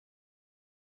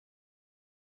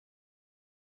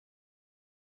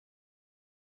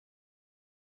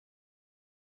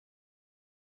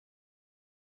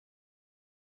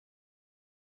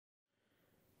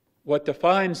What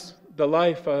defines the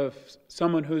life of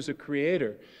someone who's a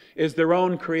creator is their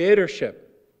own creatorship.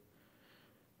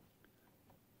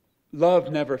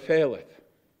 Love never faileth.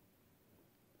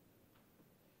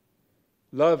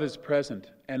 Love is present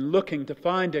and looking to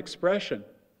find expression.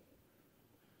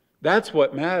 That's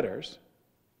what matters.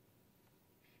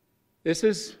 This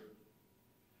is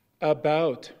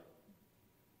about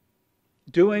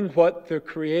doing what the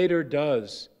Creator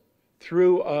does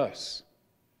through us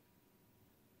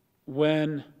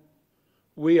when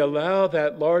we allow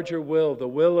that larger will, the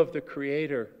will of the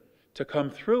Creator, to come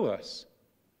through us.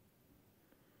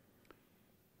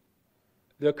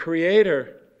 The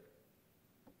Creator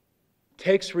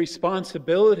takes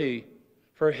responsibility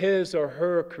for his or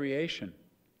her creation.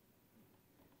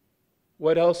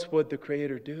 What else would the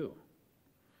Creator do?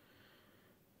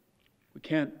 We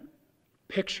can't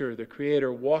picture the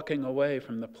Creator walking away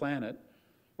from the planet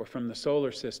or from the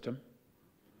solar system.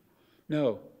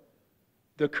 No.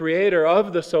 The Creator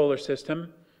of the solar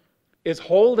system is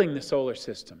holding the solar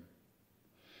system.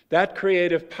 That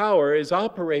creative power is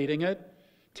operating it,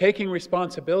 taking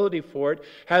responsibility for it,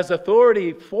 has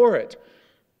authority for it,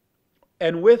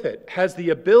 and with it has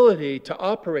the ability to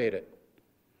operate it.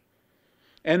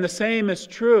 And the same is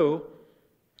true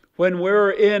when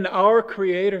we're in our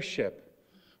creatorship.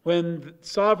 When the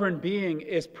sovereign being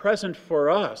is present for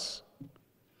us,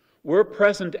 we're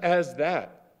present as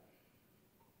that.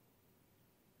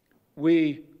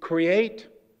 We create,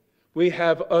 we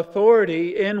have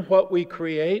authority in what we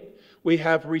create, we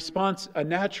have a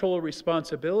natural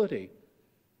responsibility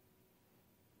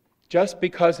just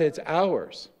because it's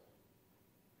ours.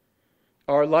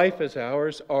 Our life is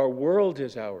ours, our world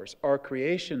is ours, our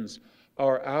creations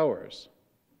are ours.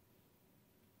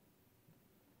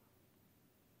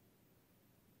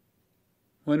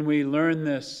 When we learn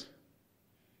this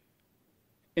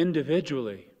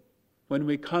individually, when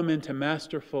we come into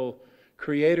masterful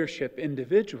creatorship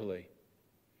individually,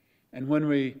 and when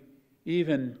we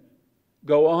even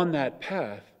go on that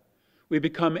path, we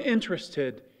become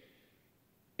interested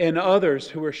in others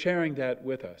who are sharing that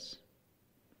with us.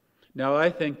 Now, I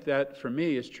think that for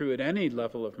me is true at any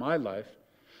level of my life.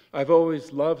 I've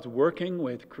always loved working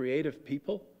with creative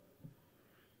people,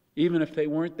 even if they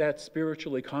weren't that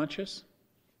spiritually conscious.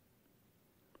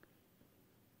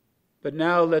 But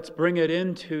now let's bring it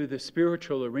into the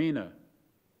spiritual arena,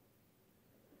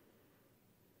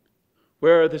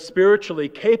 where the spiritually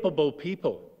capable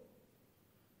people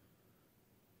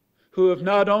who have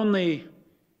not only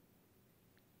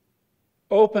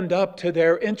opened up to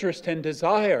their interest and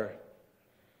desire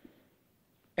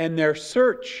and their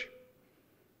search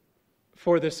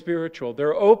for the spiritual,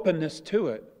 their openness to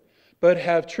it, but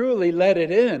have truly let it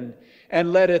in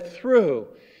and let it through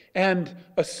and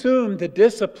assume the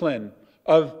discipline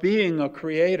of being a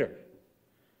creator,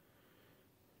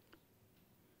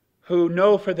 who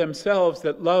know for themselves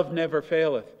that love never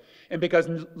faileth. And because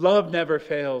love never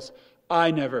fails,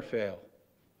 I never fail.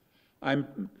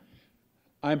 I'm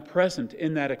present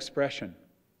in that expression.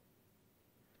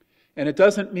 And it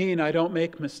doesn't mean I don't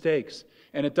make mistakes.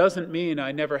 And it doesn't mean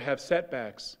I never have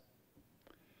setbacks.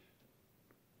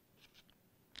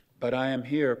 But I am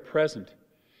here present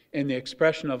in the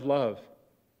expression of love,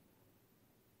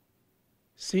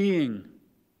 seeing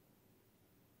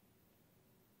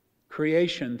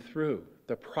creation through,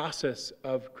 the process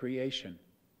of creation.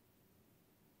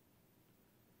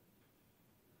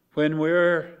 When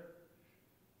we're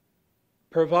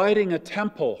providing a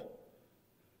temple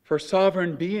for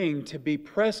sovereign being to be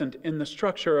present in the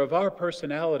structure of our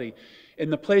personality, in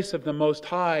the place of the Most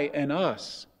High and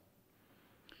us,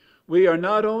 we are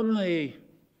not only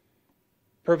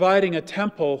providing a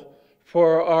temple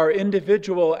for our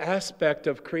individual aspect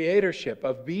of creatorship,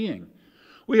 of being,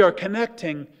 we are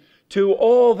connecting to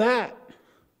all that.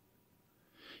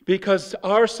 Because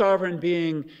our sovereign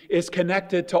being is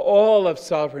connected to all of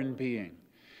sovereign being,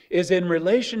 is in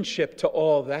relationship to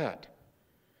all that.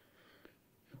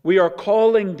 We are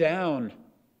calling down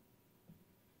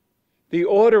the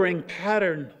ordering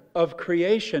pattern of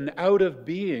creation out of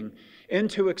being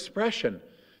into expression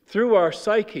through our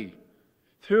psyche,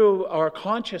 through our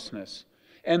consciousness,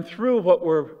 and through what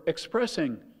we're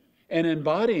expressing and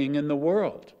embodying in the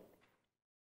world.